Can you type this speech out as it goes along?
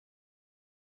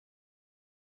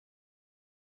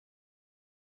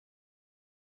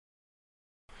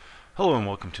Hello and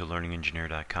welcome to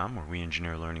LearningEngineer.com, where we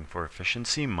engineer learning for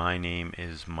efficiency. My name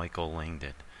is Michael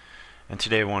Langdon, and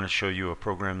today I want to show you a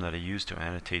program that I use to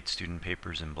annotate student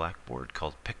papers in Blackboard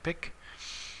called PicPick.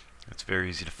 It's very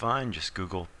easy to find. Just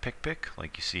Google PicPick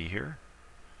like you see here,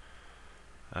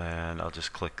 and I'll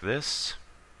just click this.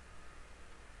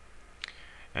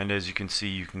 And as you can see,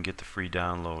 you can get the free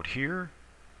download here,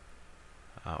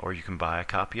 or you can buy a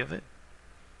copy of it.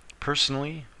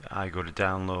 Personally, I go to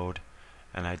download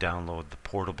and I download the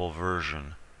portable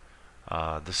version.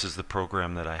 This is the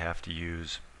program that I have to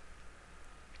use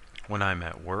when I'm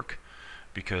at work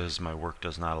because my work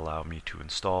does not allow me to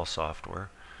install software,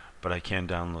 but I can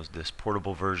download this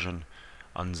portable version,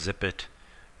 unzip it,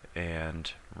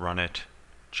 and run it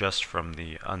just from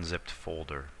the unzipped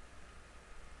folder.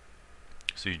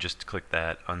 So you just click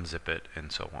that, unzip it,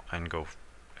 and so on, and go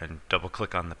and double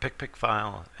click on the PicPick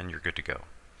file, and you're good to go.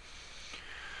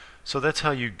 So that's how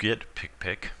you get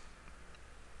PicPick.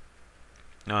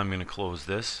 Now I'm going to close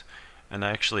this, and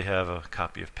I actually have a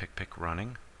copy of PicPick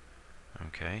running.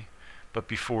 Okay, but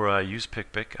before I use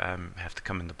PicPick, I have to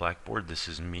come into Blackboard. This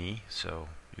is me, so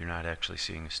you're not actually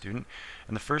seeing a student.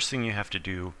 And the first thing you have to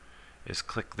do is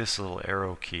click this little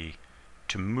arrow key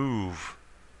to move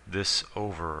this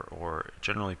over, or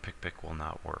generally PicPick will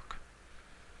not work.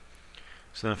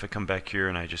 So then if I come back here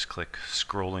and I just click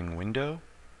scrolling window,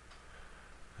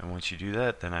 and once you do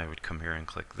that, then I would come here and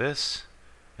click this,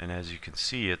 and as you can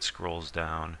see, it scrolls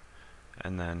down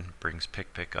and then brings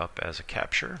PicPick up as a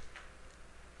capture.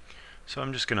 So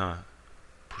I'm just going to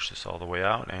push this all the way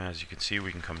out, and as you can see,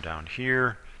 we can come down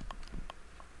here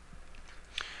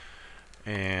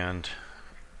and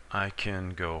I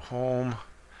can go home,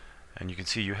 and you can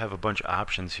see you have a bunch of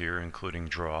options here, including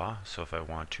draw. So if I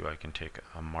want to, I can take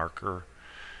a marker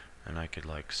and I could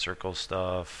like circle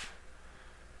stuff.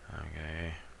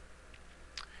 Okay.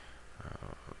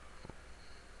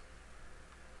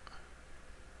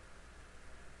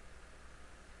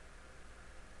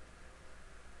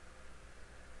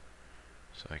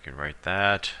 So I can write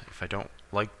that. If I don't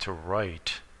like to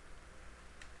write,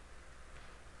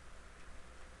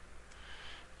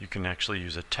 you can actually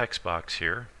use a text box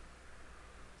here.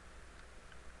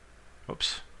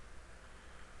 Oops.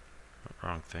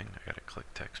 Wrong thing. I gotta click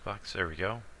text box. There we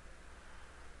go.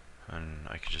 And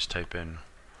I can just type in,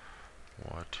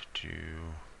 what do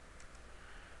you,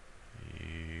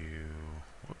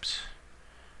 whoops,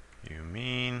 you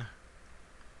mean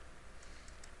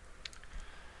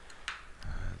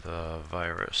the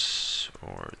virus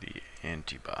or the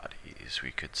antibodies, we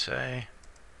could say.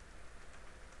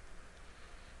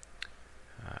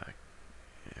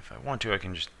 If I want to, I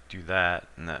can just do that,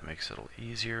 and that makes it a little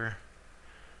easier.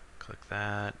 Click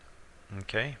that.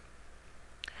 Okay.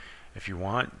 If you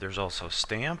want, there's also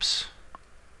stamps.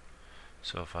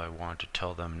 So if I want to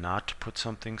tell them not to put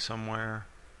something somewhere,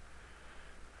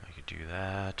 I could do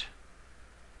that.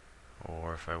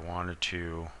 Or if I wanted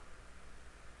to,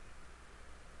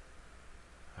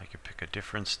 I could pick a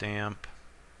different stamp,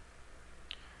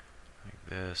 like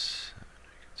this.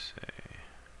 I could say,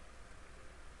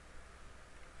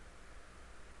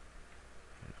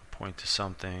 point to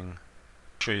something.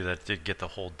 Show you that it did get the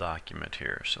whole document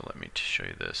here, so let me show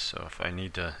you this. So if I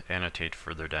need to annotate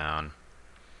further down,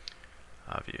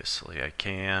 obviously I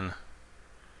can.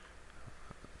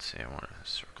 Let's see, I want to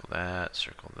circle that,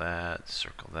 circle that,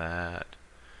 circle that,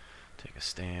 take a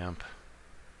stamp,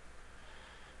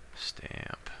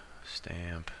 stamp,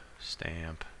 stamp,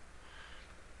 stamp.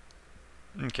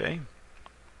 Okay.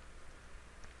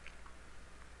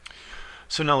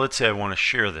 So now let's say I want to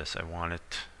share this. I want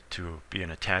it to be an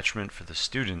attachment for the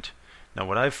student. Now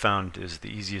what I've found is the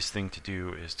easiest thing to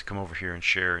do is to come over here and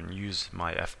share and use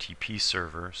my FTP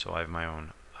server. So I have my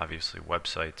own, obviously,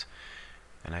 website.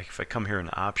 And if I come here in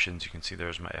options, you can see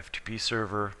there's my FTP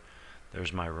server,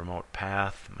 there's my remote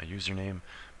path, my username.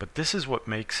 But this is what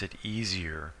makes it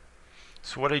easier.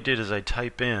 So what I did is I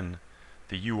type in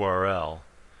the URL,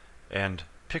 and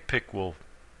PicPick will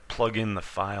plug in the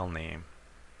file name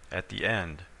at the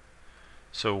end.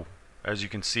 So as you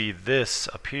can see, this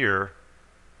up here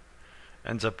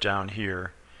ends up down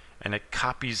here, and it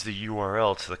copies the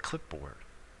URL to the clipboard.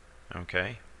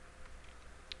 Okay.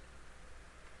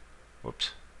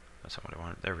 Whoops, that's not what I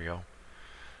wanted. There we go.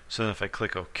 So then if I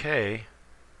click OK,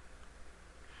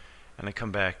 and I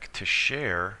come back to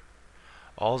share,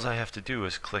 all I have to do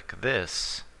is click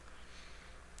this,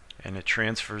 and it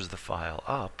transfers the file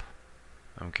up.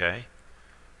 Okay.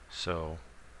 So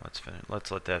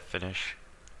let's let that finish.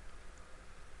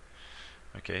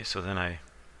 Okay, so then I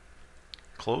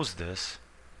close this,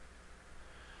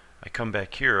 I come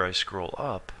back here, I scroll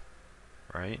up,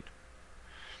 right?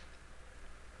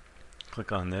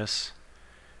 Click on this,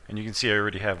 and you can see I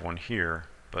already have one here,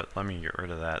 but let me get rid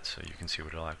of that so you can see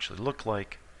what it'll actually look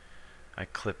like. I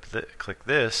click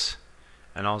this,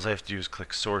 and all I have to do is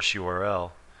click source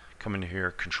URL, come into here,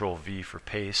 Control V for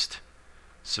paste,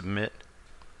 submit,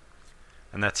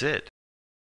 and that's it.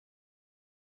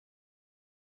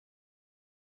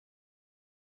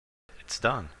 It's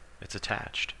done. It's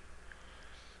attached.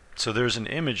 So there's an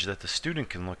image that the student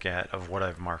can look at of what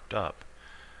I've marked up.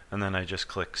 And then I just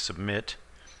click submit,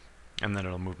 and then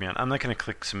it'll move me on. I'm not going to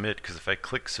click submit because if I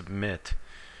click submit,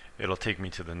 it'll take me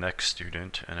to the next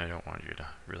student, and I don't want you to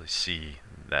really see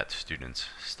that student's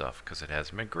stuff because it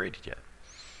hasn't been graded yet.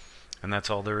 And that's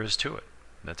all there is to it.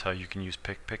 That's how you can use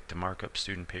PicPick to mark up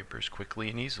student papers quickly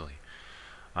and easily.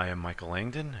 I am Michael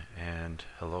Langdon, and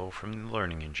hello from the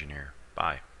Learning Engineer.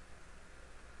 Bye.